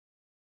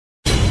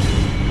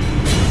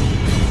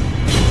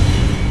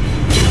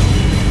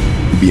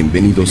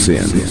Bienvenidos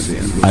sean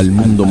al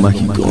mundo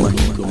mágico.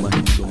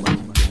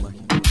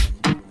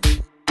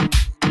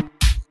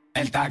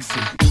 El taxi.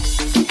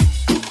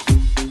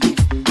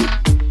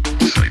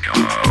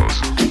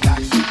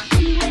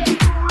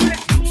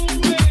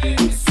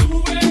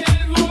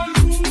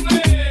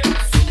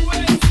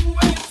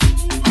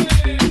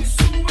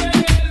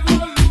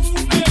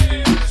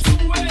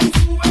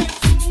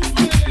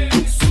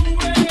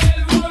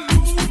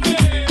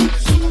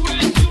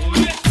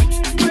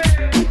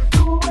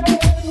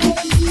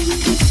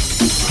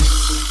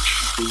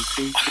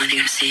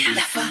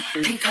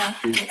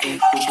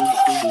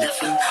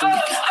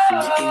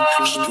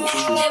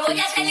 Le voy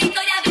a hacer la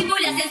historia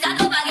vincular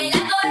sensato pa' que la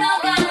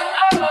conozcan.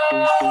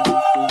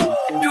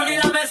 Yuri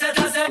la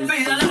meseta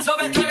servida, la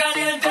sopa está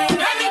caliente.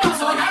 Ready pa'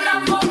 sonar la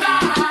boca.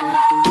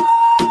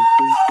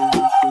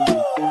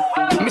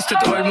 Viste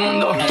todo el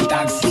mundo, el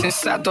taxi,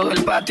 sensato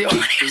del patio.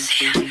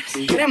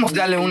 Queremos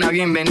darle una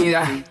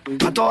bienvenida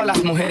a todas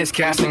las mujeres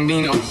que hacen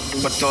vino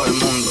por todo el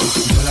mundo.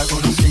 Yo la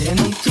conocí en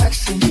un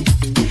taxi,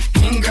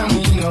 en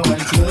camino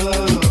al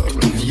club.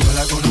 Yo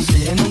la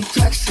conocí en un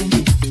taxi,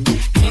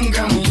 en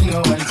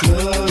camino al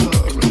club.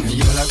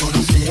 Yo la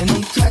conocí en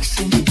un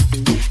taxi,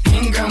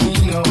 en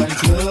camino al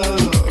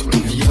club.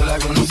 Yo la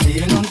conocí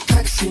en un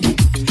taxi,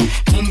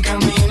 en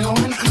camino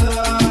al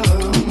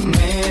club.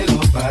 Me lo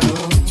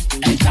paró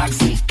el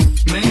taxi,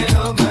 me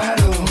lo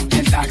paró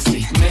el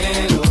taxi,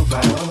 me lo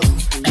paró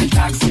el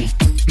taxi,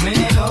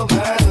 me lo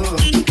paró.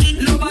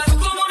 Lo paró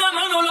como una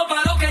mano, lo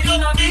paró que yo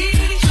la vi.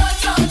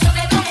 Yo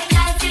me paré el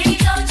taxi.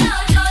 Yo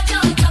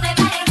me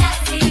paré el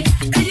taxi.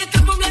 Ella está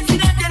con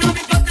accidente, no me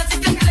importa si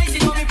está crazy,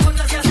 no me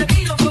importa si hace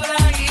vino por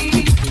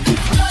ahí.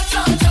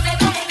 Yo me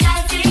paré el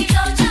taxi.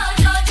 Yo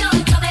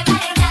me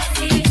paré el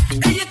taxi.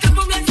 Ella está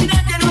con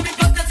accidente, no me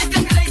importa si está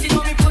crazy,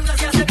 no me importa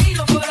si hace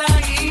vino por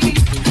ahí.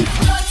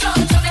 Yo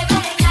me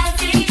paré el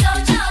taxi. Yo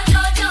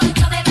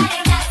me paré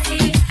el taxi.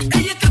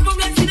 Ella está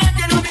con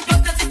accidente, no me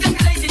importa si está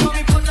crazy, no me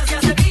importa si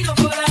hace vino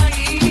por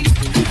ahí.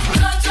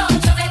 Yo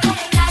me paré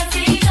el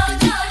taxi. Yo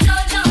me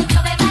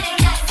paré el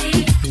taxi.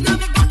 No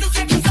me importa si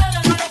es casada,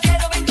 no la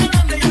quiero ver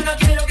ganando, yo no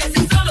quiero que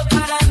sea solo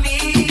para mí.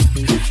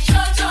 Yo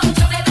me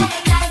paré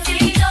el taxi.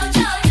 Yo me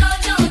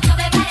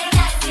paré el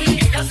taxi.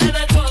 Ella se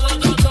de todo.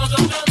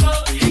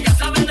 Ella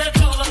sabe de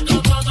todo.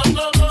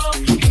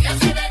 Ella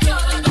se ve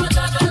todo.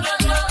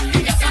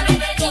 Ella sabe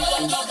de todo.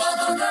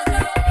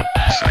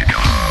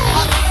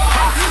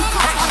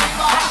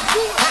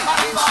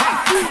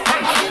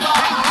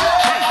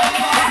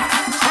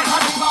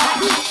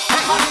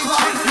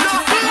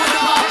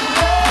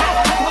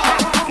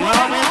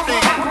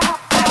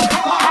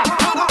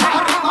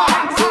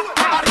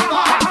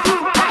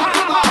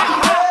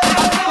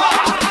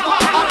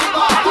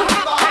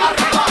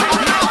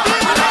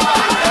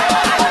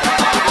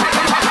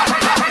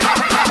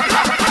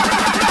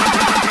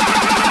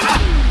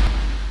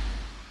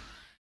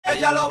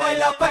 Ella lo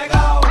baila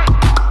pegado,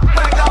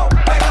 pegado,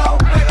 pegado,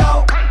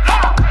 pegado.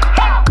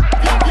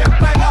 Bien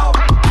pegado,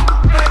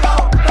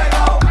 pegado,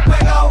 pegado,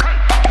 pegado.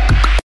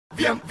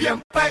 Bien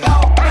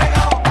pegado,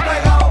 pegado,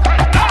 pegado.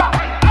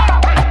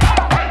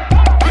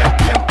 Bien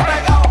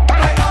pegado,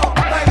 pegado,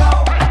 pegado.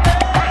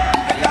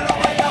 Ella lo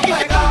baila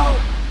pegado.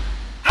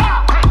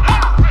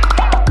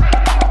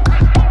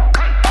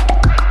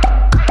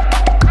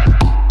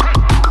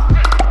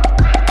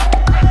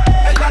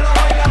 Ella lo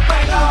baila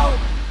pegado,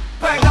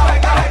 pegado,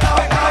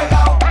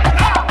 pegado, pegado.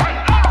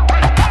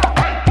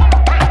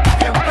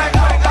 Bien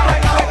pegado,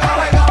 pegado,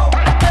 pegado.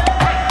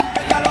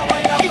 Ella lo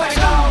baila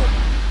pegado,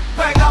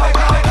 pegado,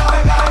 pegado,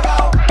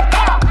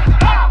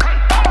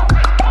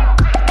 pegado.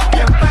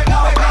 Bien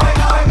pegado,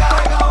 pegado,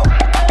 pegado.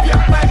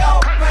 Bien pegado,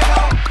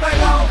 pegado,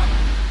 pegado.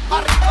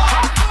 Arriba,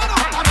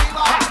 arriba,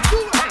 arriba,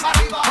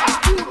 arriba, arriba,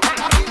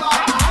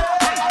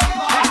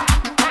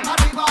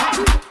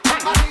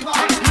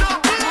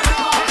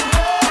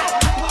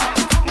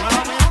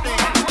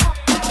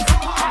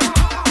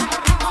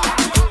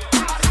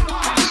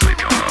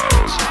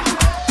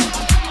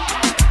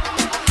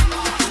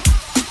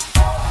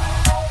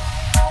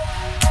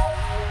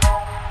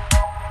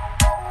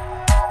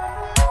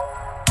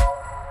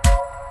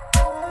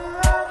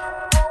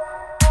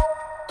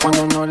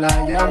 Cuando no la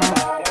llamo,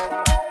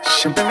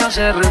 siempre me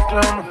hace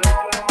reclamo.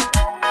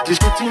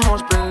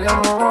 Discutimos,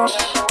 peleamos,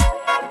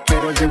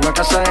 pero llego a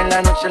casa en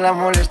la noche, la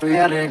molesto y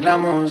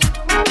arreglamos.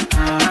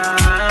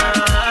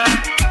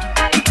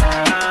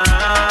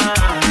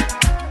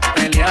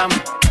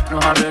 Peleamos,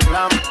 nos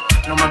arreglamos,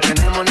 nos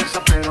mantenemos en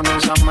esa, pero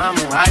nos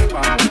amamos. Ahí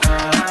vamos.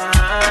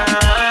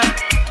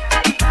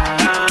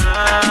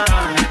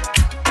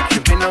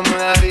 Qué pena me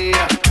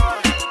daría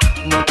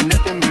no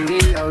tenerte en mi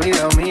vida,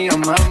 vida mía,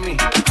 mami.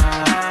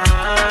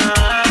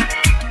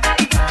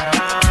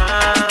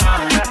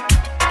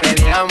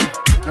 Peleamos,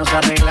 nos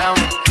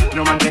arreglamos,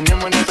 nos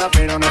mantenemos en esa,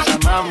 pero nos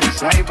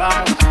amamos. Ahí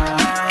vamos.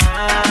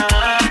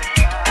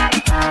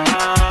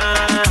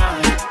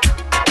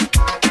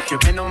 Qué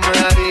pena me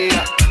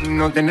daría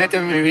no tenerte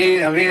en mi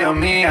vida, vida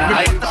mía.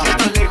 Ahí vamos.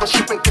 Estás lejos,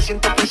 siempre te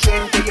siento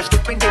presente y estoy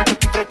pendiente de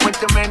ti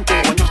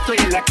frecuentemente. Cuando estoy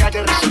en la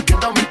calle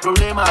resolviendo mi problema.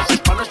 problemas, es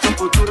para nuestro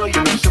futuro.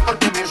 Yo no sé por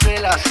qué me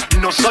celas.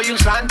 No soy un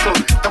santo,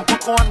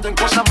 tampoco ando en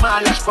cosas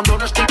malas. Cuando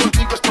no estoy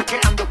contigo es porque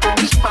ando con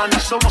mis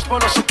panas. Somos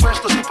polos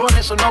opuestos y por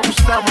eso nos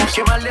gustamos.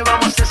 ¿Qué más le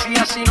vamos a hacer si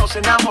así nos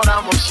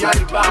enamoramos? Y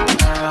ahí vamos.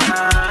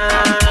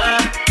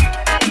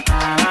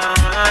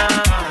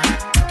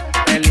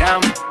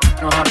 Peleamos,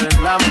 nos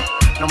arreglamos,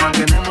 nos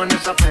mantenemos en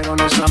esa pero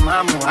nos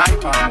amamos. Ahí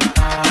vamos.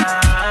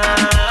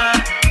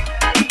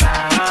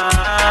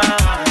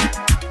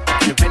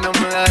 Qué pena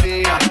me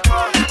daría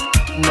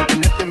no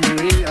tenerte en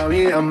mi vida,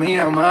 vida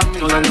mía, mami.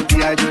 Todos los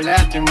días yo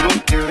la tengo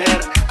que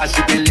ver,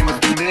 así peleemos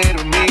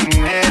primero, mi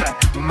mujer.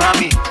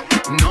 Mami,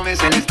 no me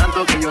celes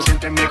tanto que yo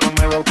siempre me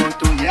conmuevo con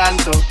tu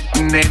llanto.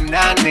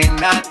 Nena,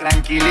 nena,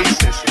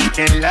 tranquilícese,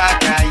 que en la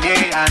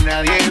calle a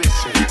nadie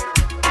bese.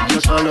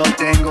 Yo solo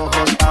tengo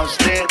ojos pa'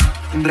 usted.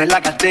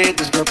 Relájate,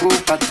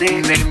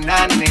 despreocúpate.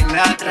 Nena,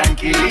 nena,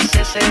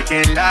 tranquilícese,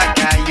 que en la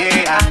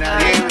calle a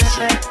nadie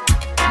bese.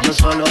 Yo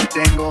solo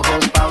tengo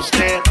ojos pa'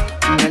 usted.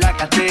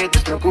 Relájate,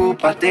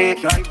 despreocúpate.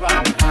 Ahí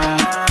vamos.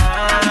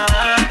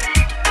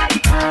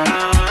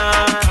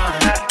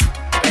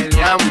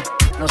 Peleamos,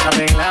 nos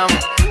arreglamos,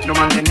 nos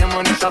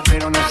mantenemos en esa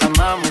pero nos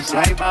amamos.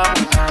 Ahí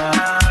vamos.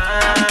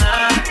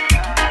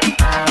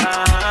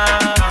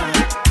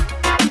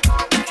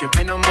 Qué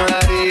pena me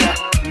daría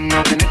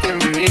no tenerte en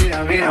mi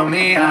vida, vida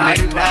mía.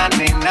 Nena,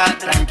 nena,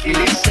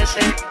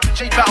 tranquilícese.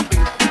 J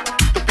Balvin,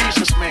 the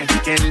businessman,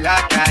 que en la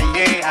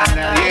calle a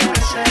nadie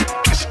bese.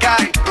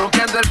 Sky,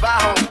 rompiendo el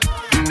bajo.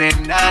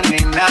 Nena,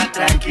 nena,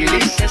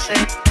 tranquilícese.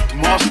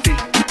 Mosty,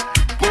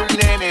 Bull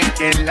Nene,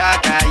 que en la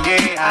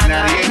calle a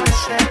nadie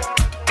bese.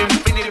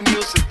 Infinity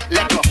Music,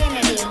 let's go.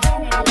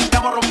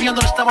 Estamos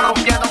rompiendo,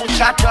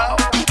 muchachos.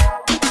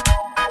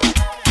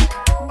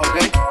 Ok,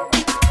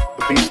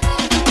 the business.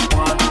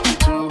 1,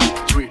 2,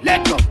 3,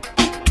 let's go.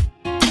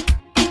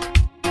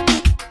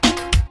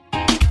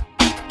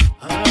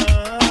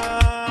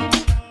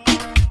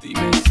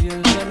 Dime si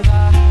es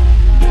verdad.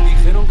 Me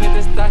dijeron que te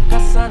estás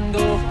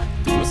casando.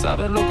 Tú no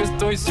sabes lo que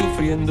estoy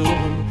sufriendo.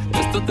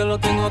 Esto te lo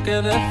tengo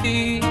que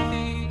decir.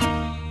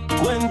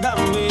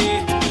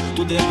 Cuéntame,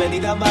 tu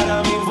despedida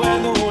para mí fue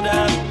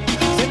dura.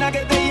 Cena que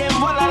te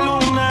llevo a la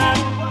luna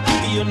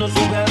y yo no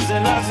supe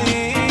hacerlo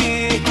así.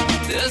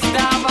 Te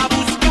estaba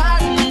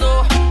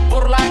buscando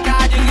por la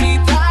calle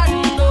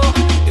gritando.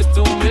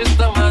 Esto me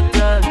está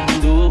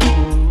matando.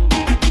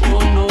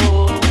 Oh no.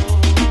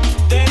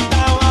 Te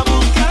estaba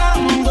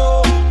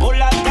buscando por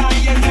la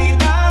calle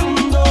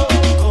gritando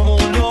como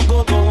un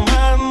loco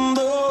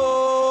tomando.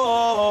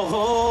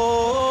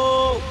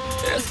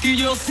 Es que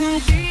yo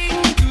sin ti,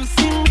 tú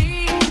sin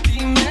mí.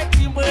 Dime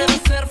quién puede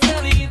ser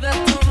feliz.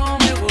 Esto no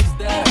me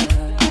gusta.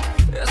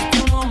 Esto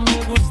no me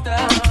gusta.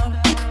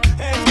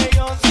 Es que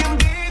yo sin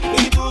ti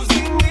y tú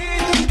sin mí.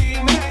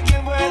 Dime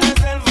quién puede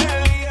ser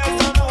feliz.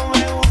 Eso no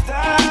me gusta.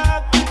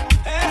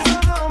 Eso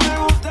no me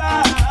gusta.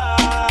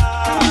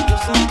 Yo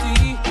sin ti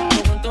no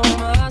aguanto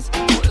más.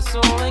 Por eso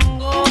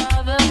vengo a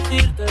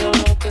decirte lo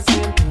que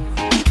siento.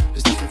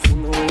 Estoy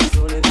sufriendo en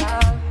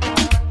soledad.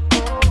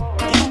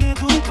 Y aunque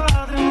tu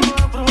padre no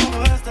aprobó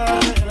esta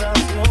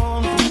relación,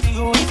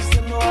 sigo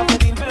insistiendo a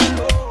pedir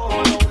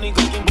perdón. Lo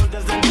único que importa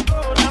es de mi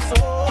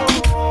corazón.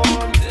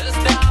 Te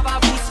estaba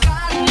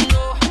buscando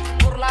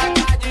por la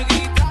calle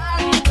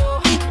gritando.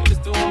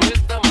 Esto me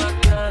está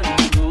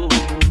matando.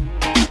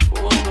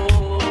 Oh no.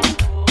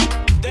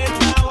 Te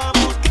estaba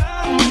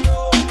buscando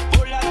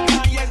por las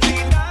calles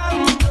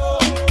gritando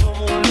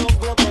como un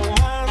loco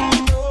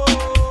tomando.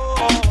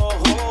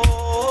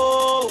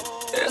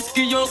 Es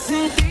que yo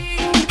sin ti,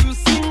 tú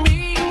sin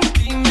mí.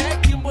 Dime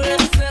quién puede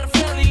ser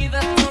feliz.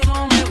 Esto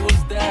no me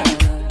gusta.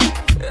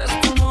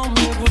 Esto no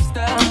me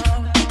gusta.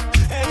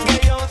 Es que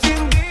yo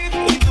sin ti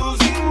y tú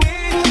sin mí.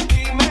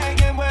 Dime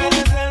quién puede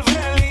ser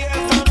feliz.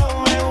 Eso no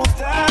me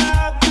gusta.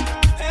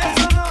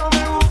 Eso no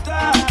me gusta.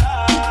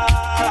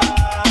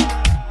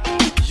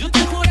 Yo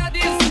te juré a ti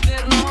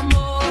eterno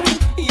amor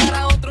y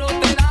ahora otro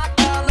te da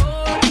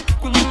calor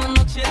cuando una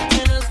noche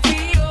tienes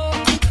frío.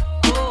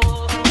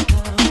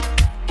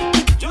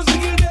 Yo sé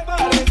que te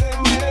parece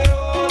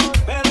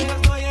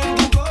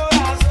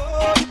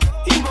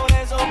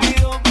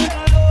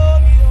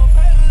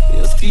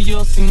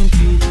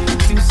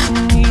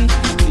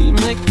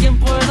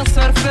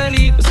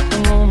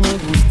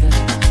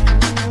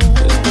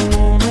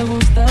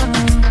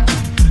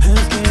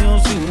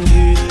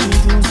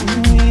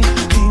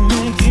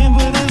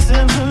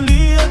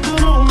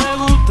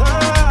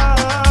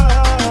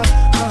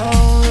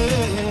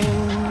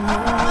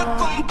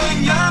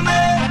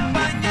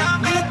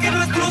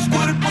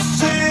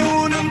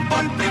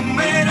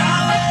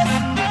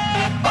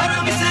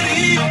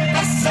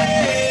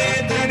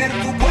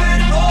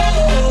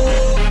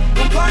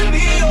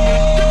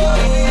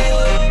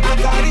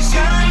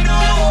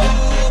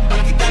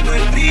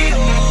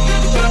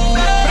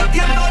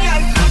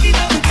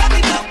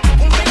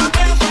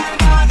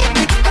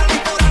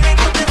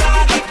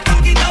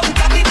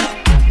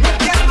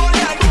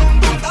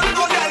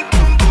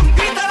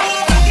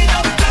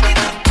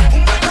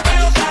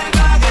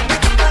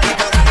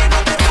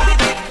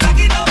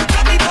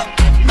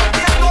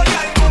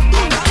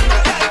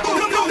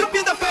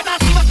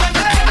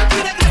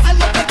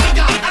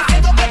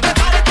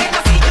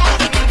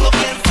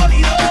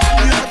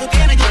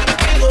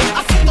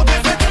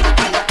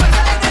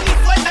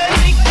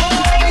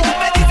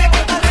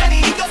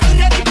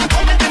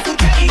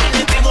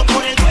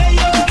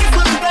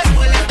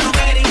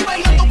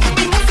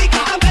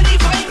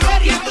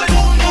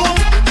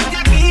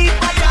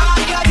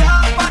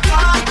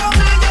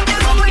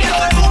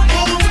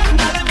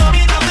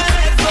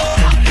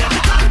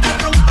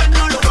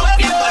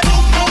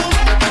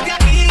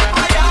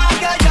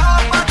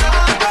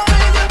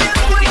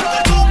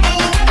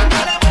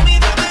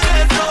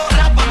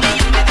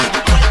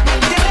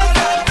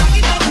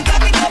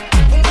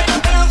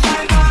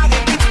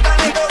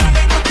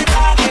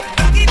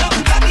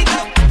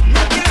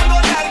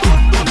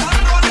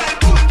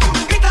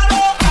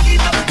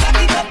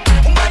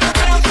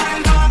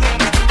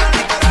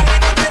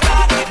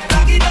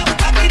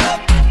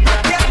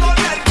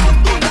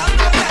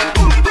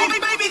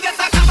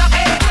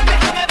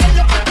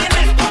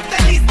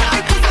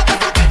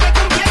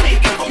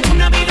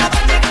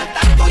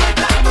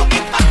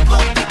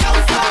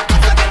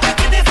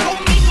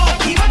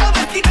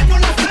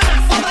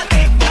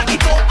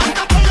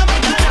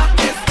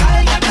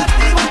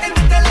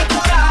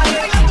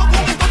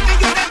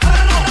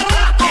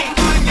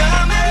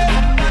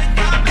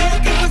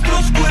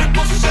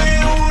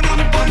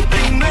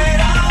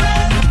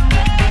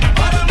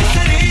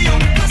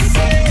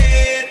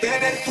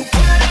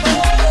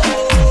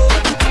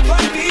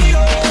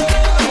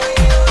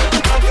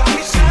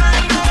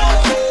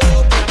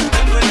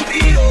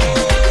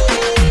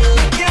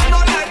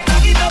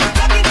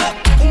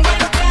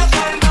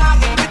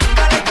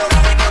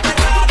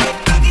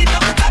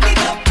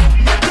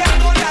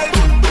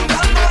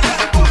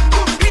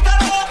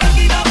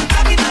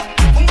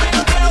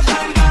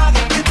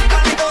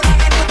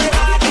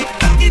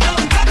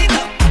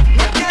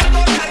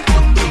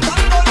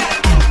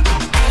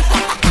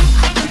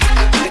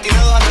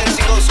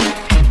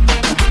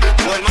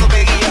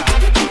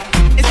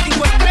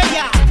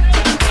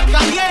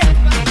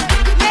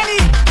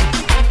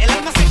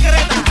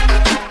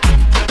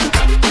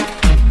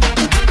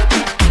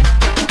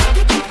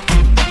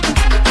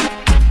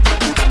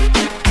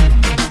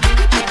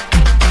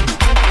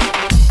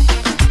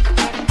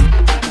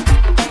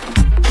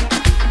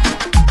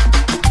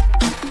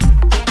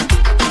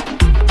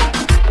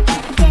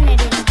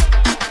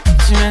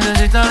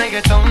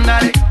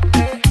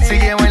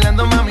Sigue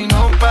bailando, mami,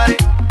 no pare.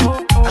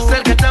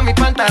 Acércate a mi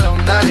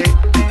pantalón, dale.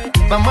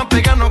 Vamos a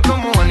pegarnos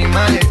como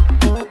animales.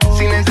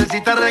 Si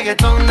necesitas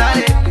reggaetón,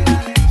 dale.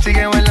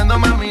 Sigue bailando,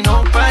 mami,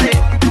 no pare.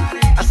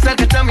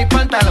 Acércate a mi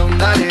pantalón,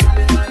 dale.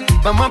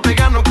 Vamos a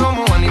pegarnos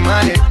como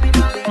animales.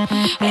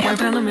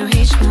 Entra no meu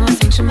ritmo,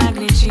 sente o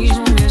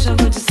magnetismo. Meu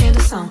jogo de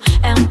sedução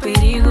é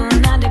perigo,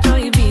 nada é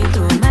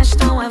proibido. Mas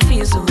dou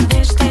aviso,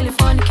 deixa o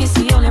telefone que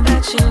se eu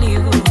lembrar te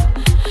ligo.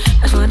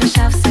 Mas vou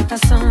deixar você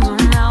passando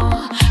mal.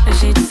 Meu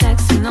jeito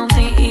sexy não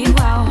tem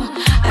igual.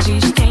 A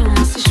gente tem um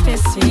lance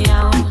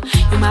especial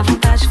e uma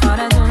vontade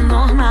fora do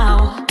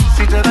normal.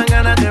 Si te dan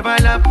ganas de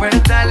bailar,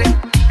 pues dale.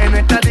 En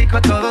esta disco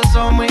todos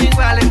somos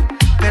iguales.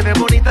 Te ves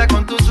bonita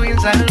con tu swing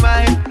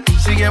salvaje.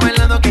 Sigue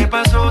bailando, ¿qué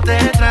pasó? Te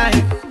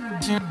traje.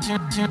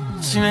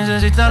 Si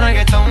necesitas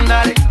reggaetón,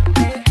 dale.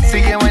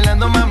 Sigue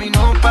bailando, mami,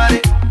 no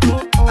pare.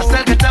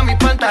 Acércate a mi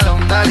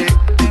pantalón, dale.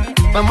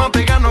 Vamos a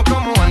pegarnos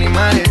como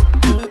animales.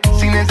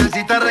 Si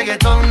necesitas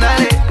reggaetón,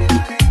 dale.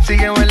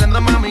 Sigue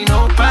bailando, mami,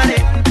 no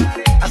pare.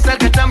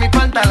 Acércate a mi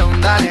pantalón,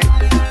 dale.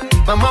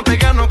 Vamos a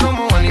pegarnos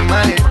como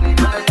animales.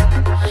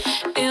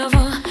 Eu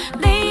vou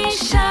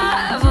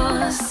deixar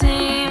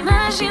você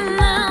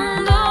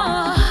imaginando.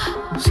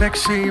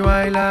 Sexy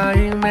baila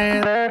y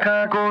me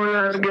deja con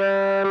las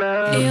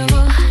ganas. Eu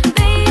vou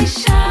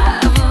deixar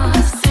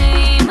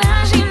você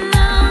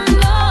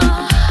imaginando.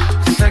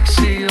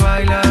 Sexy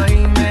baila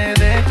y me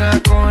deja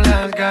con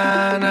las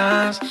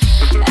ganas.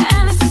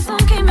 É nesse som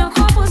que meu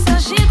corpo se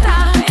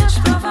agita. Eu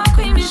te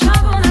provoco e me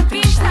jogo na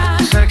pista.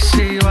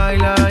 Sexy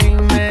baila y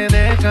me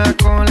deja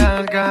con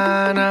las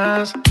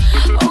ganas.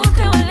 O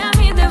teu olhar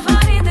me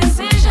devora e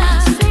deseja.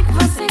 Sei que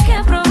você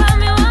quer provar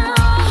meu amor.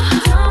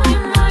 Então me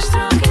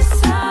mostra o que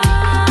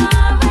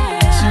sabe.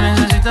 Si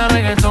necesitas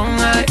reggaetón,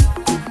 dale.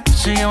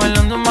 Sigue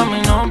bailando,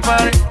 mami, no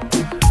pare.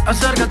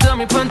 Acércate a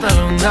mi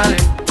pantalón, dale.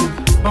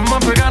 Vamos a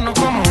pegarnos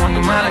como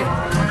animales.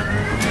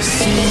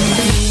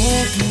 Sin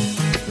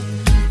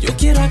yo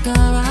quiero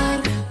acabar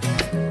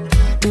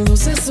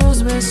todos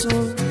esos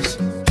besos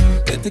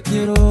que te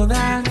quiero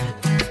dar.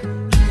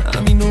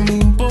 A mí no me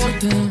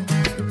importa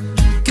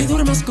que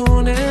duermas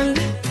con él,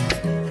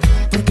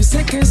 porque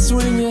sé que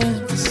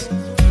sueñas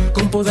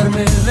con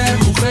poderme ver.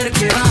 Mujer,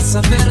 ¿qué vas a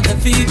hacer?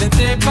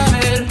 Decídete pa'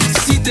 ver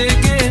si te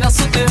quedas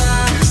o te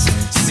vas.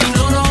 Si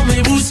no, no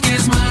me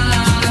busques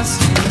más.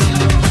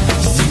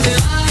 Si te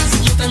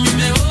vas, yo también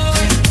me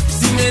voy.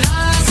 Si me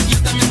das, yo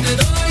también te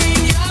doy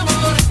mi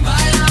amor.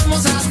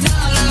 Bailamos hasta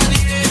las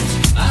 10,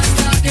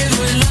 hasta que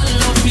duelan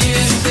los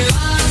pies. Si te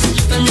vas,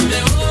 yo también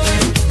me voy.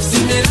 Si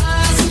me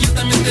das, yo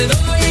también te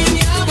doy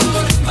mi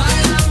amor.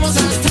 Bailamos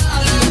hasta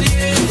las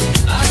 10,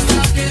 hasta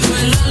que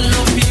duelan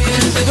los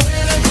pies. Te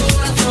duele el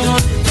corazón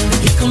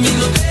y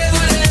conmigo te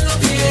duelen los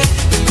pies.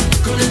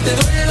 Con él te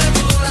duele el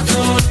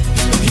corazón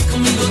y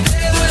conmigo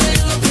te duelen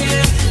los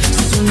pies.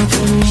 Solo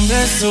con un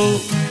beso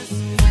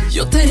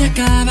yo te haré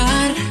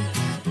acabar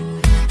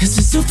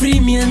ese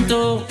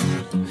sufrimiento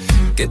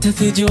que te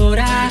hace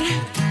llorar.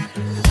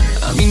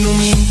 A mí no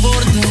me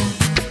importa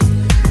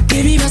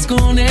que vivas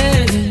con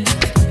él,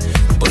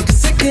 porque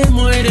sé que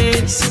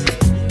mueres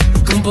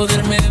con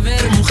poderme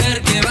ver.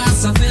 Mujer, ¿qué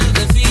vas a hacer?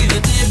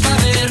 Decídete pa'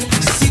 ver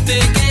si te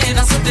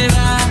quedas o te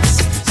vas.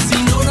 Si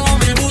no, no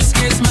me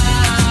busques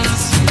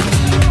más.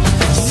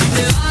 Si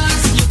te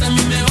vas, yo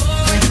también me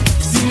voy.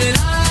 Si me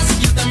das,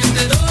 yo también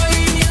te doy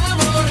mi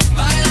amor.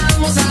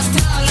 Bailamos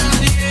hasta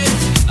las 10,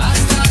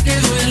 hasta que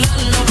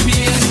duelan los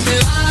pies. Si te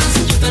vas,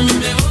 yo también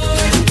me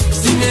voy.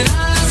 Si me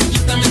das,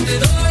 yo también te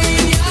doy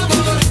mi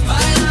amor.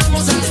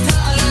 Bailamos hasta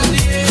las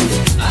 10,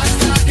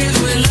 hasta que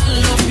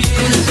duelan los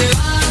pies. Si te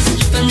vas,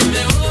 yo también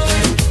me voy.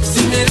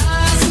 Si me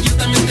das, yo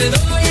también te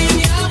doy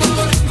mi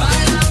amor.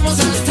 Bailamos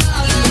hasta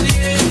las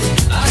 10,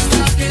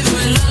 hasta que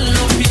duelan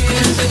los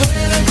pies. Te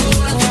duele el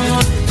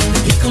corazón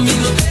y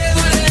conmigo te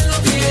duelen los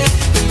pies.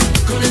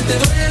 Con él te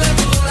duele el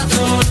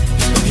corazón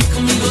y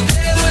conmigo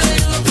te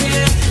duelen los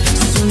pies.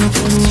 Solo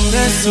con un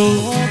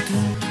beso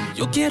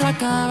yo quiero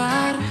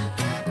acabar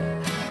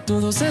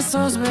todos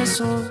esos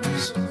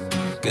besos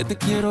que te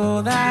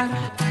quiero dar.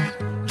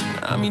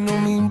 A mí no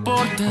me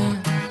importa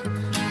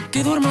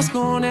que duermas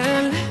con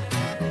él,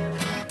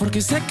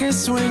 porque sé que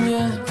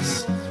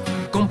sueñas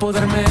con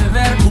poderme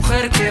ver.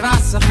 Mujer, ¿qué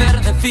vas a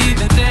hacer?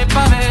 Decídete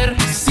pa' ver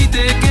si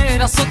te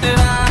quedas o te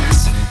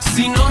vas.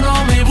 Si no,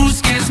 no me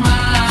busques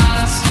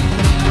más.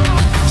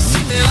 Si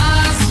te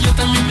vas, yo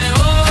también me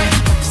voy.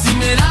 Si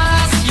me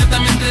das, yo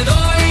también te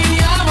doy mi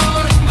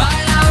amor.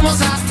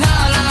 Bailamos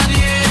hasta las 10,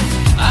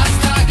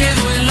 hasta que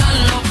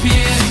duelan los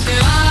pies. Si te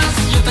vas,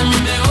 yo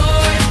también me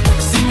voy.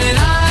 Si me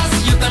das,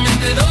 yo también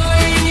te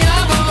doy mi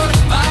amor.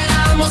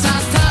 Bailamos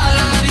hasta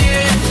las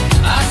 10,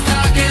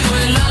 hasta que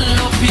duelan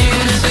los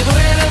pies. Te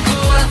duele el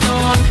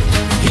corazón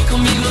y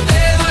conmigo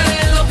te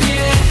duelen los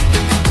pies.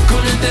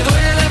 Con él te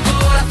duele el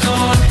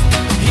corazón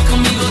y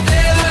conmigo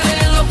te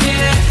duelen los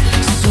pies.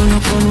 Solo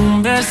con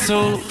un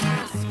beso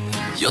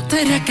yo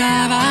te haré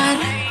acabar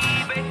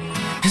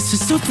ese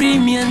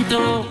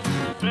sufrimiento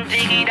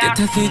que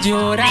te hace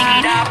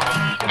llorar.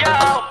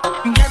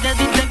 Ya te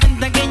diste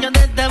cuenta que yo te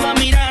estaba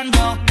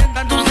mirando.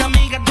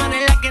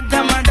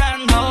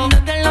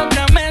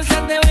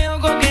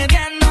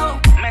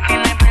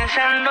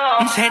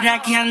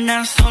 que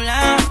andas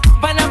sola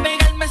para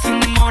pegarme sin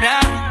demora.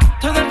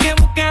 Todo el que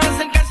busca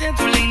acercarse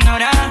tú le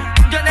ignoras.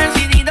 Yo he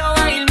decidido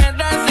irme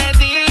tras de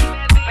ti,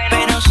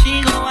 pero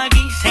sigo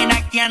aquí.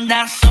 ¿Será que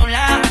andas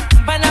sola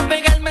para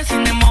pegarme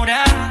sin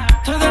demora?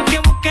 Todo el que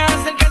busca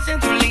acercarse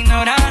tú le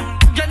ignoras.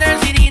 Yo he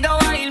decidido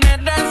irme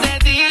tras de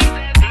ti,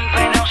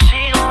 pero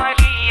sigo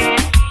aquí.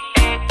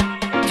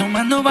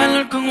 Tomando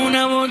valor con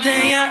una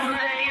botella,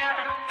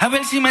 a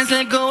ver si me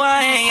acerco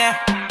a ella,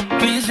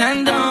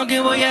 pensando que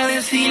voy a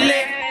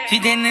decirle. Si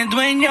tiene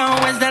dueño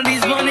o está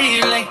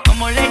disponible.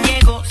 ¿Cómo le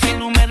llego? Si el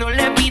número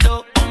le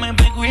pido, o me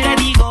pego y le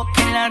digo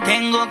que la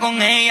tengo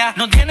con ella.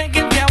 No tiene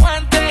que te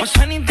aguante, pues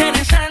son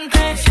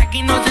interesantes. Si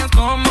aquí no seas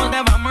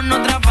cómoda, vamos en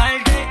otra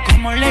parte.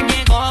 ¿Cómo le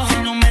llego? Si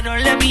el número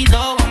le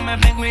pido, o me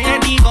pego y le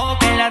digo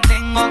que la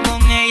tengo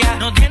con ella.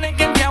 No tiene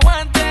que te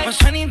aguante, pues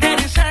son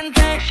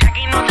interesantes. Si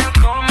aquí no seas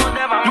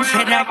cómoda, vamos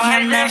en otra parte. ¿Será que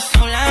andas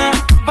sola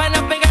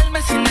para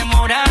pegarme sin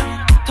demora?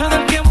 Todo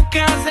el que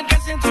busca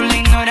acercarse tú le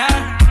ignoras.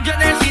 Yo he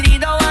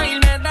decidido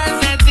irme tras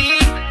de ti,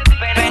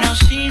 pero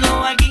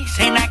sigo aquí.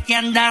 ¿Será que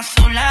andas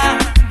sola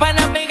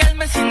para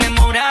pegarme sin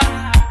demora?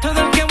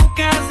 Todo el que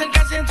busca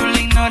acercarse tú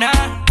le ignoras.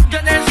 Yo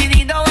he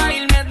decidido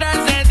irme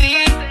tras de ti,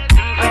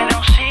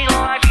 pero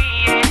sigo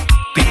aquí.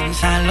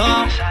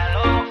 Piénsalo,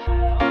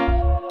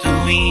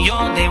 tú y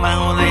yo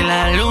debajo de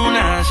la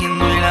luna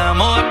haciendo el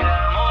amor.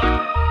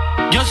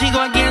 Yo sigo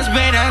aquí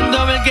esperando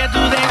a ver que tú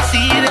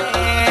decides.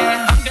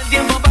 Aunque el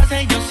tiempo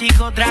pase yo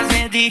sigo tras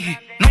de ti.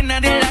 No hay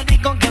nadie en la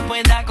disco que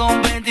pueda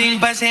competir.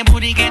 Pa' ese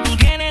booty que tú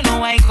tienes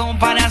no hay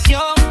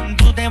comparación.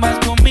 Tú te vas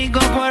conmigo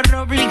por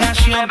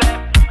obligación.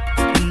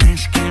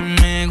 Es que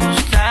me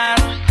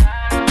gustas,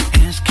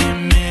 es que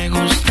me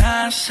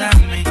gustas a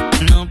mí.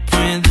 No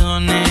puedo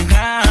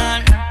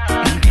negar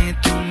que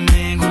tú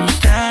me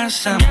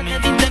gustas a mí. Ya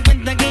te diste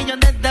cuenta que yo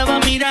te estaba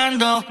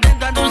mirando. De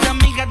todas tus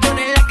amigas tú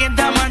eres la que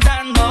está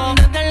matando.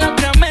 Desde la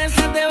otra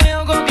mesa te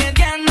veo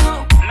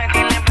coqueteando. Me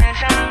tienes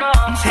pensando.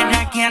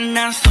 ¿Será que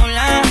andas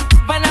sola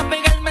para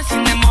pegarme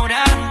sin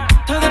demora?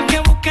 Todo el que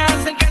busca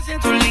acercarse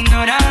tú le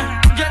ignoras.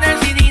 Yo he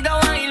decidido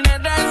irme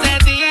tras de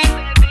ti,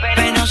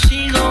 pero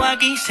sigo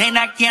aquí.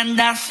 ¿Será que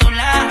andas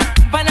sola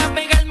para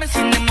pegarme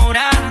sin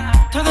demora?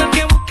 Todo el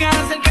que busca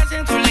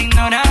acercarse tú le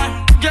ignoras.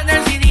 Yo he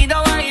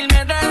decidido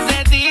irme tras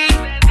de ti,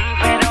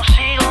 pero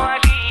sigo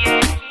aquí.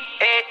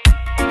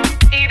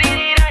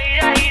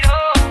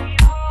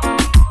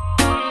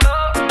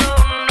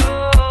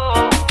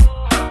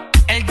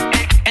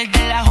 El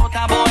de la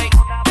J-Boy,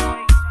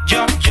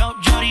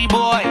 Jory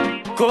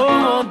Boy.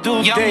 ¿Cómo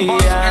tú te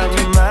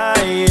llamas?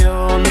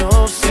 Yo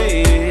no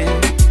sé.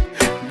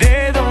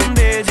 ¿De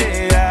dónde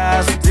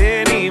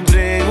llegaste? Ni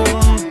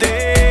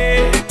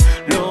pregunté.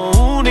 Lo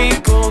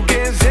único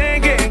que sé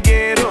que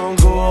quiero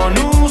con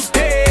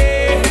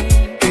usted,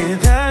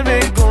 quedarme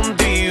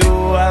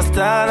contigo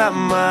hasta el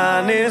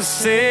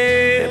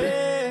amanecer.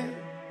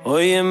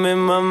 Óyeme,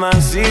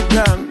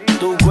 mamacita,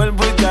 tu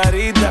cuerpo y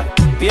carita,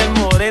 piel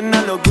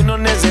morena, lo que uno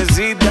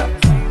necesita.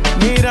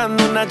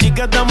 Mirando una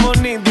chica tan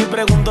bonita y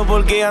pregunto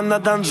por qué anda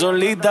tan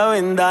solita.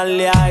 Ven,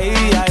 dale ahí,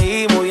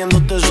 ahí,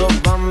 moviéndote eso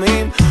pa'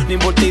 mí. No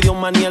importa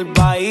idioma ni el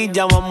país,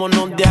 ya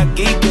vámonos de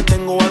aquí, que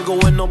tengo algo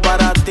bueno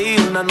para ti.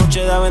 Una noche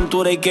de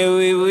aventura hay que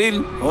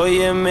vivir.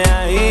 Óyeme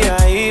ahí,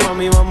 ahí,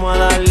 mami, vamos a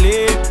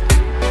darle.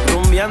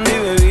 Rumbeando y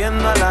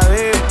bebiendo a la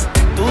vez.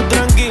 Tú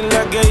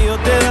tranquila que yo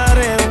te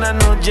daré una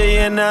noche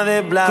llena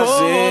de placer.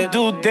 ¿Cómo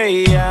tú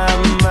te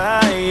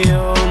llamas?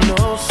 Yo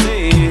no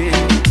sé.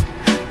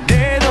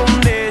 ¿De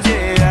dónde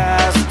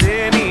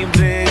llegaste? Ni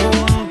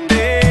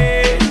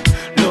pregunté.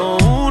 Lo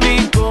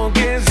único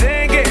que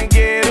sé que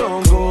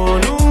quiero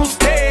con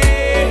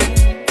usted,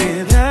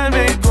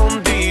 quedarme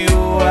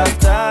contigo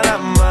hasta el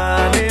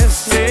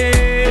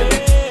amanecer.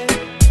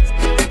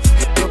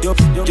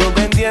 Yo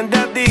pendiente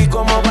a ti,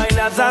 como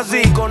bailas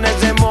así, con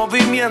ese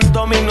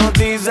movimiento me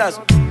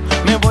hipnotizas.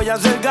 Me voy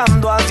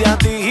acercando hacia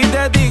ti y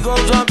te digo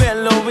suave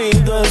al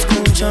oído.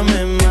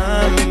 Escúchame,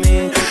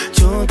 mami,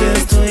 yo te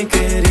estoy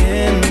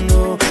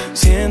queriendo.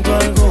 Siento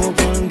algo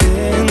por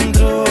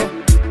dentro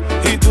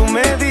y tú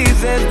me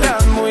dices,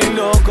 estás muy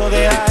loco,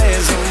 deja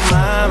eso,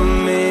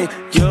 mami.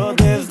 Yo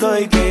te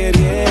estoy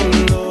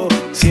queriendo.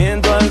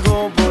 Siento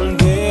algo por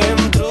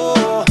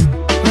dentro.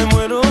 Me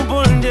muero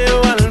por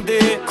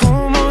llevarte.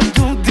 ¿Cómo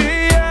tú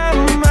te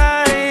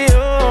llamas?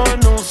 Yo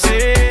no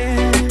sé.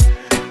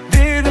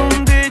 ¿De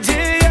dónde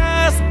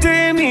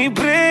llegaste? Ni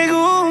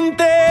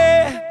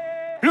pregunté.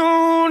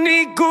 Lo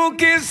único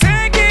que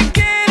sé que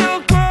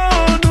quiero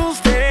con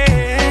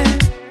usted,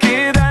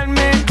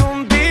 quedarme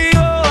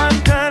contigo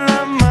hasta el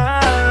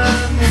amanecer.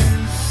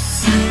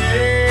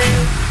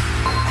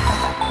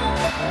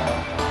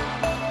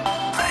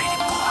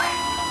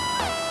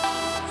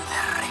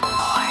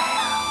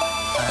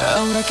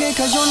 Ahora que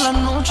cayó la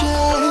noche,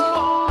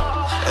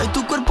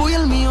 tu cuerpo y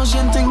el mío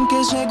sienten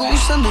que se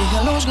gustan.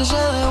 Déjalos que se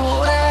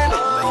devoren,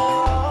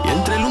 y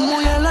entre el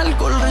humo y el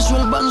alcohol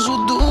resuelvan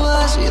sus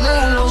dudas y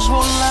déjalos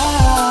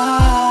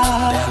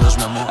volar. Déjalos,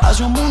 mi amor,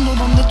 hacia un mundo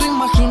donde tu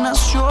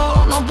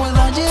imaginación no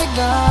pueda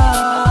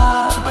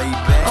llegar. Baby.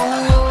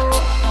 Oh,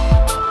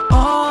 oh,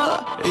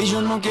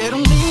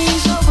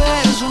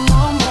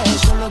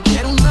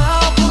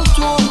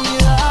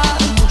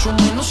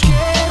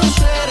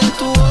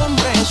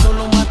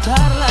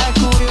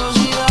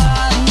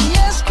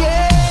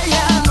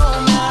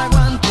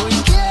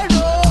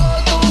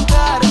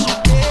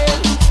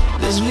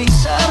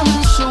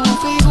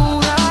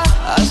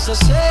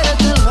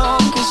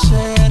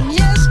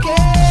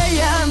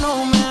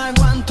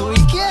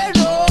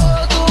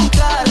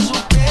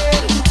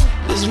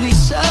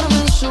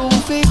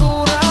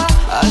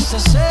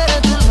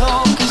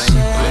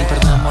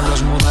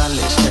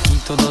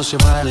 se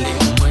vale.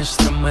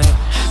 Muéstrame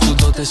tus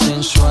dotes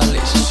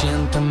sensuales,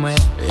 siéntame,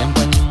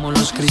 empañemos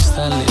los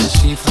cristales,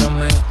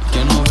 cíframe,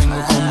 que no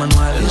vengo con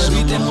manuales.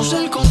 Evitemos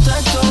el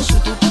contacto, soy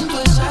tu punto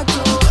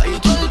exacto, ahí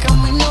todo el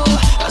camino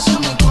hacia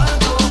mi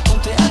cuarto.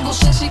 Ponte algo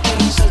sexy que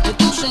resalte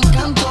tus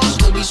encantos,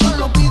 baby,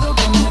 solo pido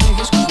que me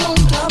dejes como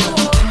un trapo.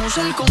 Evitemos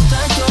el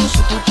contacto,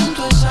 soy tu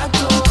punto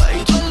exacto,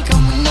 ahí todo el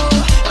camino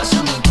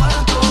hacia mi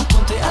cuarto.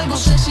 Ponte algo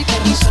sexy que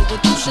resalte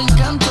tus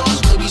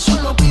encantos, baby,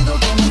 solo pido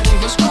que me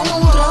dejes como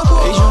un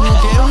trapo. Y yo no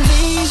quiero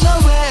ni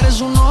saber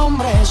su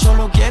nombre,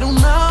 solo quiero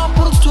una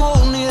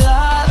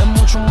oportunidad.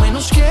 Mucho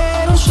menos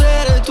quiero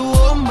ser tu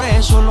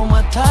hombre, solo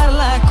matar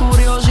la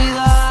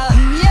curiosidad.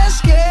 Y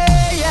es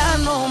que ya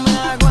no me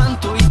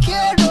aguanto y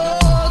quiero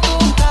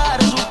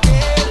tocar su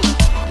piel,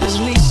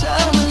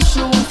 deslizarme en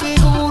su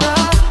figura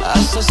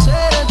hasta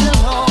hacerte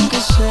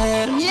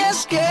enloquecer. Y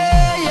es que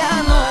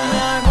ya no me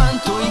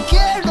aguanto y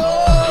quiero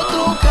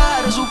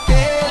tocar su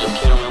piel,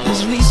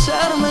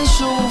 deslizarme en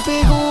su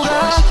figura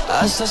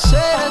hasta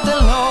hacerte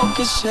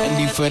enloquecer. En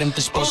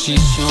diferentes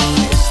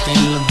posiciones te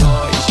lo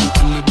doy, si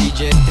tú mi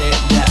billete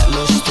ya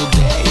los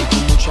today.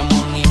 Con mucha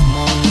money,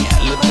 a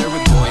lo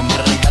Derry Boy, me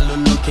regalo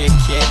lo que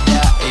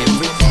quiera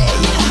everyday.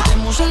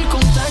 Tenemos el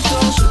contacto,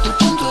 soy tu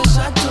punto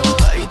exacto,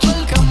 ahí todo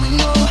el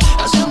camino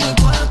hacia mi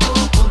cuarto.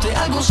 Ponte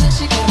algo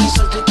sexy que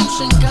resalte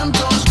tus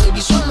encantos,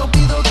 baby, solo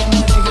pido que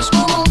me dejes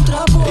como un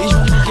trapo. Y yo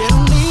no quiero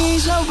ni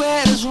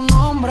saber su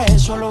nombre,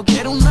 solo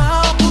quiero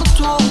una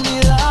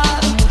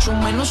oportunidad. Mucho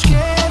menos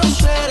quiero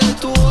ser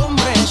tu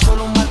hombre,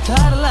 solo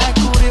matar la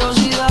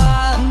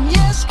curiosidad. Y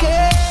es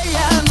que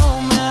ya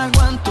no me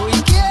aguanto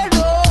y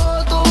quiero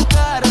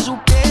tocar su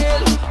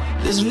piel,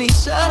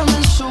 deslizarme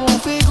en su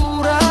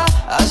figura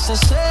hasta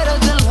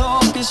hacerte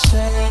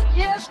enloquecer.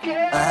 Y es que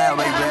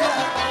baby,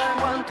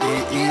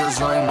 y yo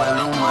soy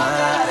Maluma,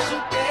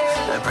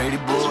 the pretty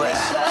boy,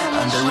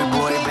 and the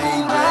boy,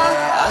 baby,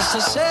 hasta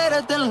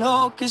hacerte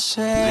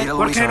enloquecer.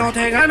 Porque no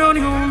te gano ni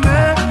un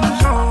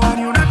beso,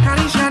 ni una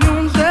caricia, ni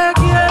un te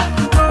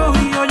quiero.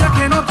 Y yo ya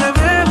que no te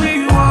veo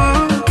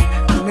igual,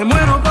 me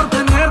muero por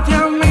tenerte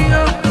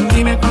amiga.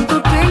 Dime cuánto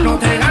tengo. No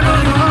te gano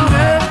ni un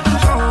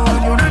beso,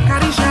 ni una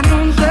caricia, ni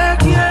un te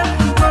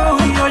quiero.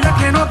 Y yo ya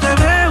que no te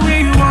veo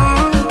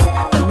igual,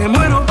 me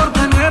muero por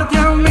tenerte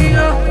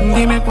amiga.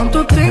 Dime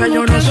cuánto tengo.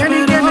 Yo no sé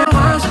ni qué me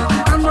pasa,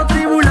 ando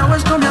atribulado,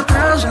 esto me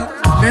atrasa.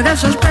 Me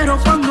desespero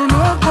cuando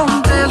no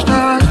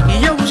contestas, y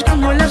yo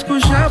buscando la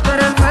excusa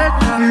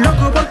perfecta.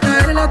 Loco por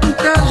caer a tu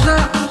casa.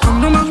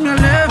 Cuando más me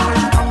alejo,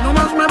 cuando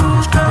más me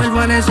buscas,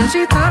 vuelvo a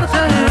necesitarte.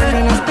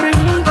 En las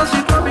preguntas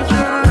y tu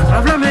avisar,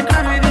 háblame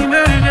claro y dime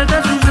qué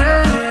te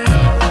sucede.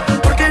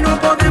 Porque no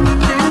podemos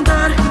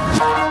intentar,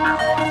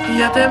 y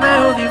ya te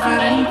veo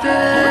diferente.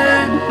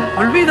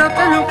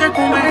 Olvídate lo que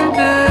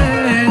comenté,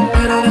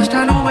 pero de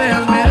esta nube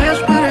hazme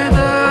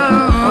despertar.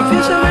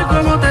 Confiésame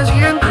cómo te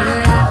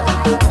sientes,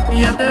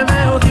 y ya te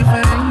veo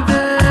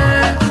diferente.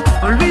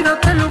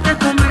 Olvídate lo que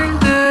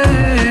comenté,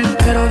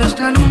 pero de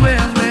esta nube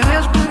hazme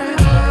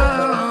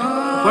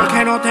despertar.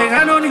 Porque no te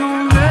gano ni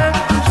un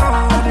beso,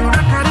 ni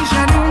una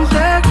caricia, ni un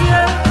te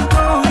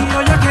quiero. Y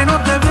yo ya que no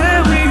te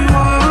veo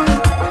igual,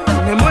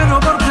 me muero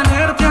por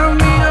tenerte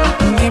amiga.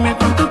 Dime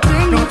cuánto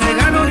tengo. No te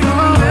gano ni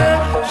un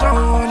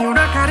beso, ni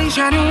una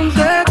caricia, ni un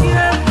te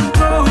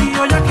quiero. Y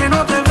yo ya que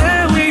no te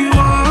veo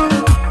igual,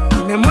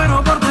 me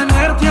muero por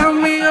tenerte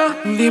amiga.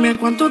 Dime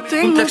cuánto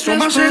tengo. Un texto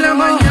más en la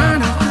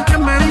mañana que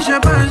me dice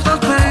pero estás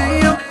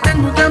pedido.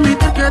 Tengo que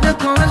admitir que de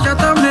todas ya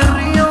te me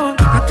río.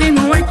 A ti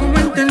no hay como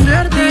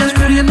entenderte, y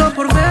estoy viendo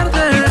por verte.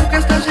 Y tú que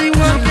estás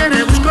igual, si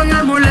quieres busco y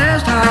me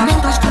molesta. Te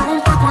montas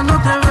trompa cuando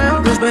te veo,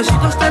 los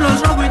besitos te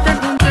los robo y te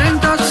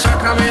contentas.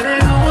 Sácame de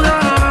duda,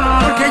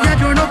 porque ya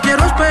yo no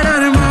quiero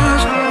esperar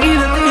más, y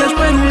de ti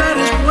espero una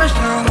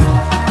respuesta.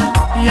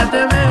 Y ya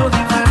te veo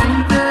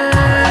diferente.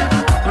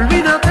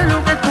 Olvídate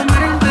lo que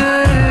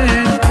comenté,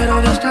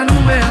 pero de esta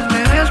nube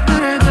hazme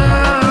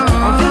despertar.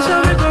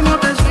 Confiésame cómo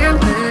te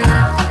sientes,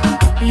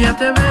 y ya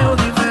te veo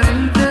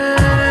diferente.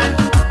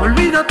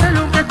 Olvídate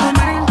lo que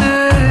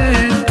comenté,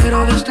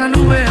 pero de esta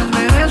nube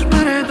hazme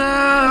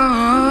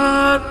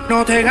despertar.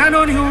 No te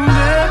gano ni un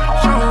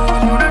beso,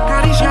 ni una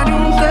caricia, ni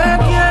un te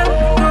quiero.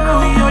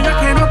 Y yo ya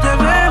que no te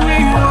veo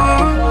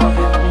igual,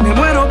 me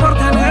muero por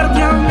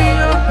tenerte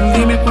amiga.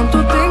 Dime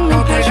cuánto tengo.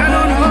 No te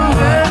gano ni un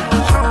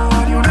beso,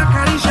 ni una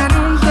caricia, ni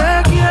un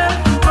te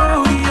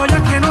quiero. Y yo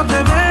ya que no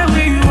te veo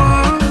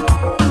igual,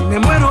 me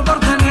muero por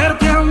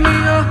tenerte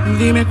amiga.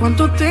 Dime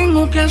cuánto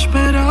tengo que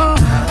esperar.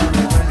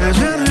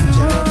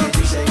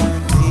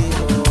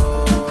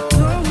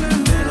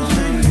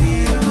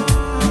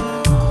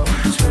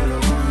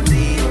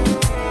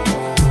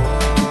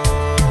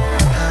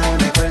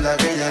 Recuerda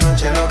aquella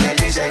noche lo que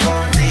yo hice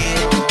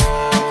contigo.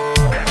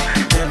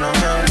 Yo no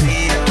me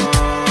olvido,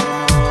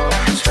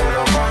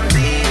 solo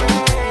contigo.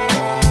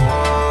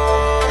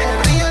 El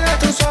brillo de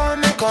tus ojos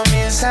me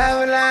comienza a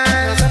hablar.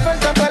 No te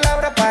faltan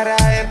palabras para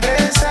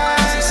expresar.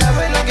 Si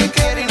sabes lo que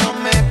quieres y no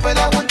me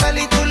puedo aguantar,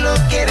 y tú lo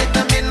quieres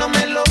también, no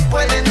me lo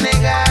puedes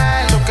negar.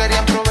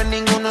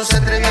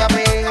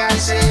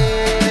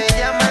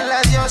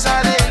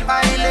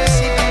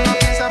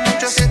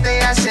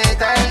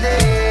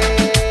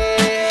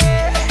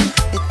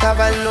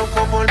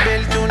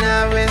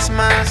 vez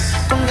más,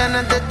 con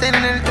ganas de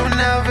tenerte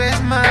una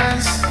vez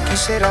más.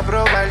 Quisiera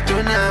probarte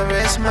una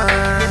vez más,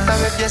 y esta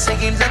vez voy a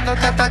seguir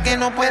dándote hasta que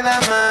no pueda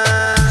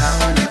más.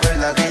 Aún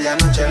recuerdo aquella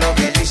noche lo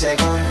que yo hice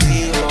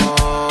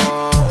contigo.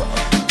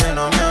 Yo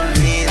no me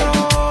olvido,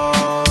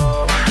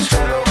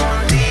 solo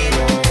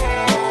contigo.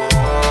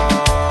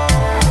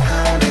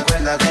 Aún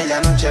recuerdo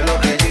aquella noche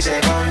lo que yo hice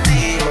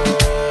contigo.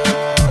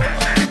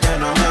 Yo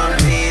no me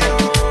olvido,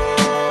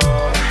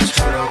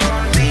 solo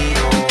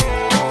contigo.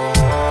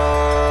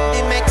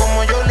 Dime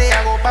cómo yo le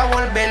hago pa'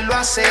 volverlo a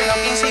hacer. Lo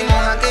que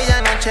hicimos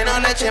aquella noche no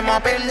le echemos a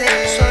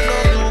perder. Solo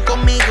tú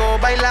conmigo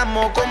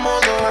bailamos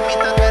cómodo.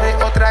 Mamita, tú eres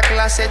otra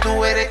clase,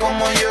 tú eres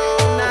como yo.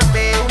 Una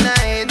B, una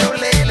E,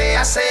 doble L,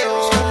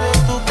 A-C-O. Solo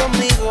tú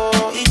conmigo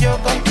y yo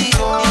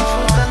contigo.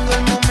 Disfrutando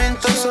el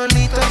momento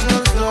solitos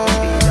los dos.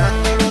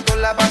 Mirándolo todo,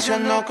 la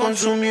pasión nos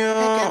consumió.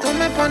 Es que tú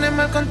me pones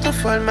mal con tu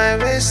forma de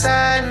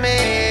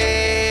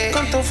besarme,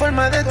 con tu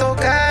forma de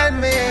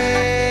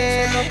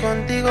tocarme. Solo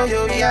contigo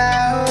yo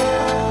viajo,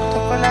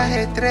 toco las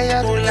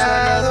estrellas a tu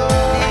lado.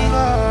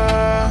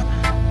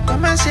 Yo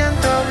me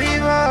siento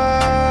vivo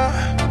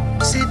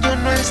si tú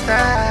no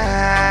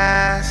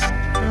estás.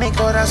 Mi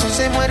corazón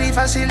se muere y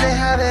fácil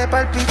deja de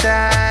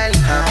palpitar.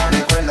 Aún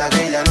recuerdo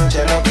aquella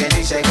noche lo que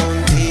hice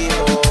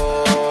contigo.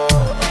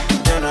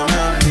 Yo no me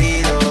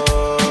olvido,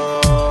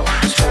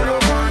 solo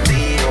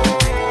contigo.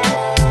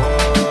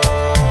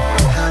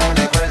 Aún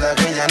recuerdo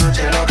aquella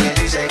noche lo que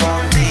hice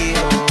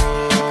contigo.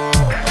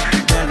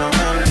 Yo no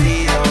me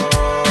olvido,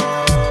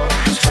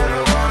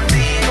 solo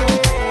contigo.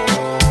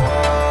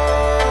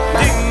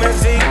 Dime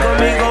si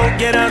conmigo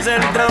quieres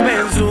hacer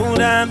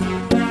travesura,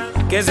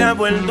 que se ha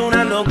vuelto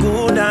una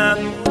locura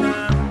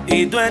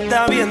y tú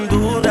estás bien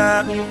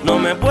dura, no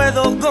me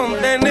puedo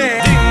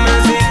contener. Dime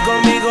si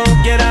conmigo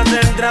quieres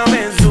hacer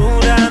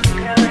travesura,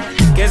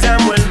 que se ha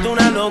vuelto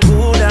una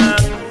locura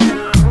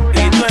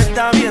y tú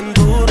estás bien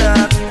dura,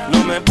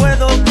 no me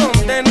puedo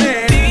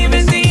contener.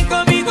 Dime si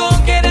conmigo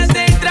quieres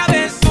hacer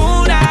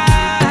travesura,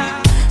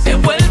 se ha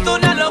vuelto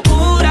una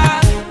locura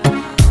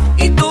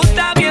y tú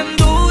estás bien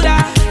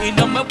dura y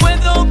no me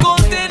puedo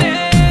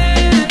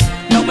contener,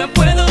 no me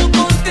puedo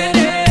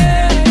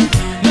contener,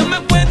 no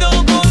me puedo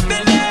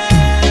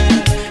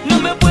contener, no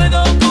me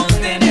puedo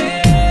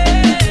contener.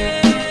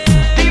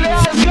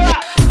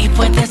 Y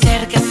puede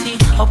ser que sí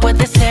o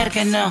puede ser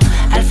que no,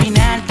 al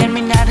final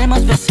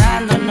terminaremos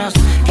besándonos.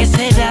 ¿Qué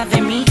será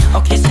de mí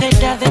o qué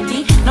será de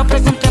ti? No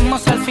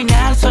preguntemos al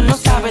final, solo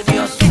sabe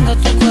Dios. Tengo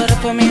tu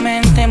cuerpo en mi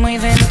mente muy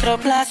dentro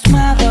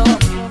plasmado.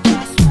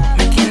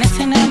 Me tienes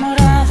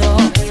enamorado,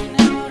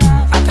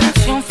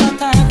 atracción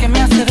fatal que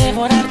me hace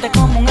devorarte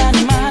como un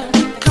animal.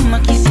 Como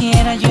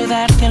quisiera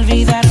ayudarte a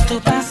olvidar tu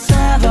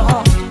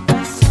pasado,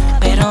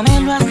 pero me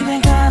lo has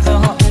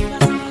negado.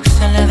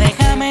 Solo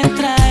déjame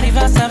entrar y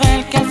vas a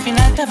ver que al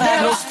final te va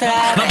a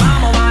gustar.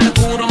 Vamos, vale,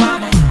 puro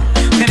mamo.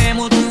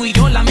 Queremos tú y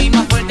yo la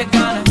misma fuerte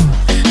gana.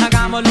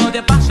 Hagámoslo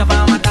de paso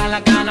para matar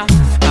la gana,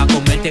 para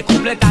comerte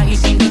completa y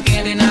sin que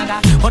quede nada.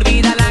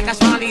 Olvida la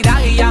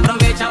casualidad y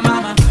aprovecha,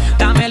 mamá.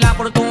 Dame la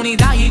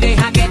oportunidad y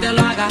deja que te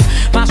lo haga,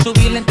 para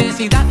subir la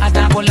intensidad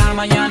hasta por la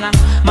mañana.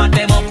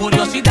 Matemos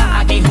curiosidad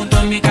aquí junto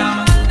en mi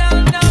cama.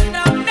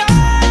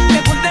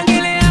 Le gusten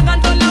que le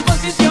hagan todas las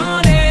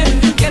posiciones,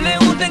 que le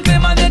gusten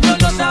crema de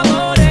todos los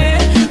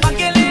sabores, pa'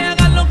 que le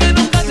hagan lo que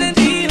nunca ha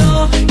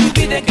sentido y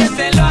pide que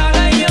se lo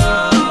haga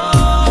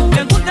yo.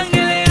 Le gustan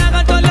que le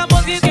hagan todas las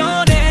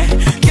posiciones,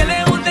 que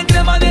le gusten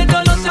crema de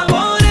todos los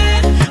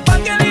sabores, pa'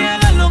 que le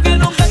hagan lo que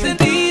nunca ha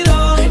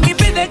sentido y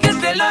pide que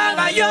se lo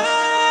haga yo.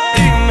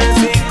 Dime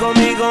si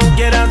conmigo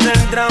quieres hacer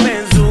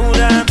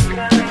travesura,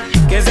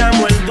 que se ha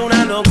vuelto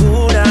una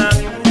locura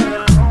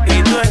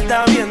y tú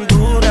estás bien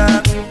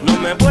dura, no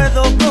me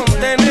puedo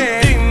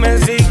contener. Dime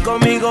si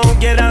conmigo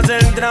quieres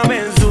hacer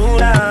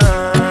travesura,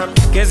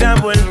 que se ha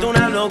vuelto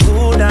una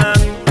locura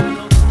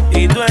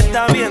y tú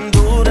estás bien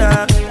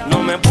dura, no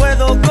me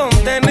puedo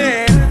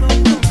contener,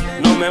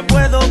 no me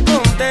puedo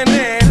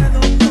contener,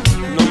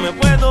 no me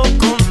puedo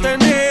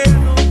contener,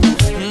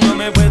 no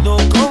me puedo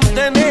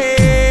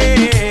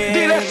contener.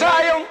 Dile,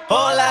 Zion.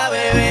 Hola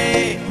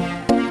bebé,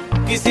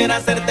 quisiera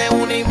hacerte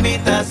una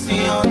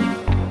invitación,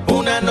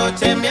 una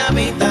noche en mi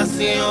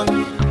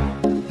habitación.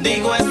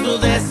 Digo es tu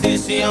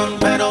decisión,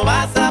 pero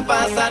vas a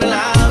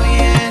pasarla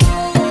bien.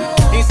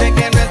 Y sé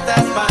que no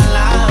estás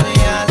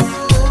palabras,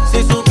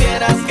 si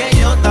supieras que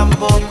yo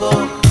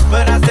tampoco,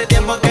 pero hace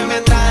tiempo que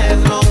me traes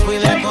loco y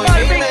le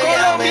cogiste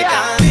ya me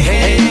cansé.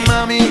 Hey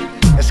mami,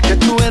 es que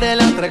tú eres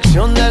la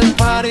atracción del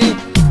party.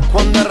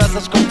 Cuando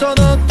arrasas con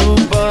todo tu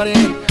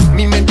body,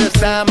 mi mente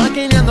está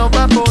maquinando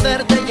para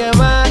poderte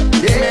llevar.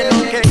 Dime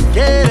lo que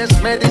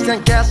quieres, me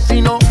dicen que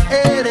así no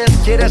eres.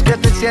 Quieres que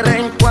te cierre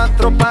en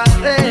cuatro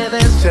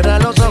paredes. Cierra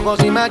los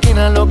ojos,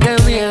 imagina lo que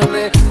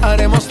viene.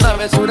 Haremos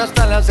travesura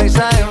hasta las 6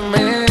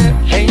 a.m.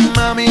 Hey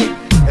mami,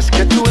 es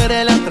que tú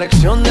eres la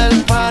atracción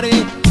del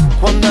party.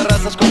 Cuando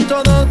arrasas con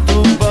todo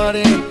tu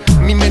body,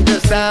 mi mente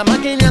está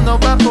maquinando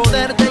para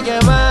poderte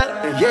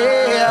llevar.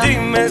 Yeah.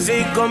 Dime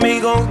si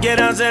conmigo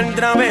quieres hacer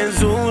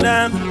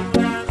travesura,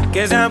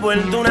 que se ha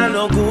vuelto una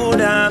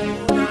locura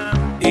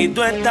y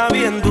tú estás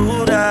bien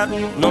dura,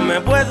 no me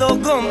puedo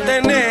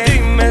contener.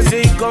 Dime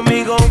si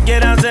conmigo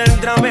quieres hacer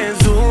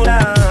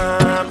travesura,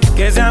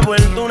 que se ha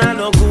vuelto una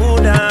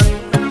locura.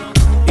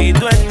 Y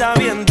tú estás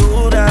bien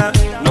dura,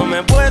 no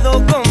me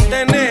puedo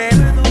contener,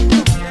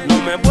 no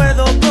me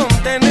puedo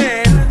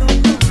contener,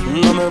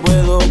 no me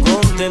puedo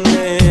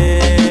contener.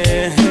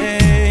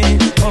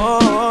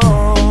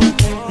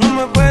 No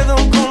me puedo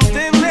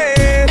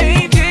contener.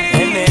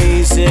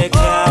 N.I.C.K.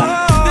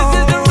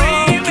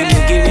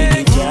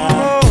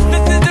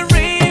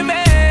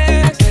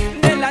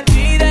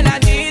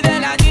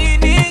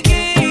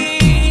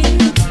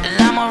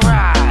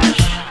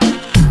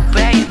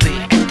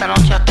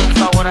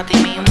 A ti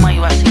misma y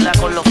vacila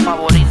con los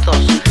favoritos.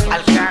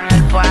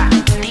 Arcángel pa'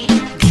 ti,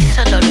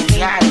 díselo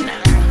Liliana.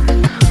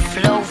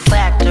 Flow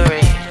Factory.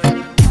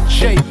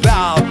 J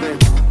Balvin,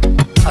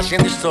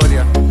 haciendo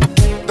historia.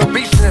 The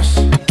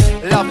Business,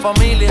 la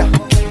familia,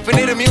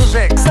 Infinity Music.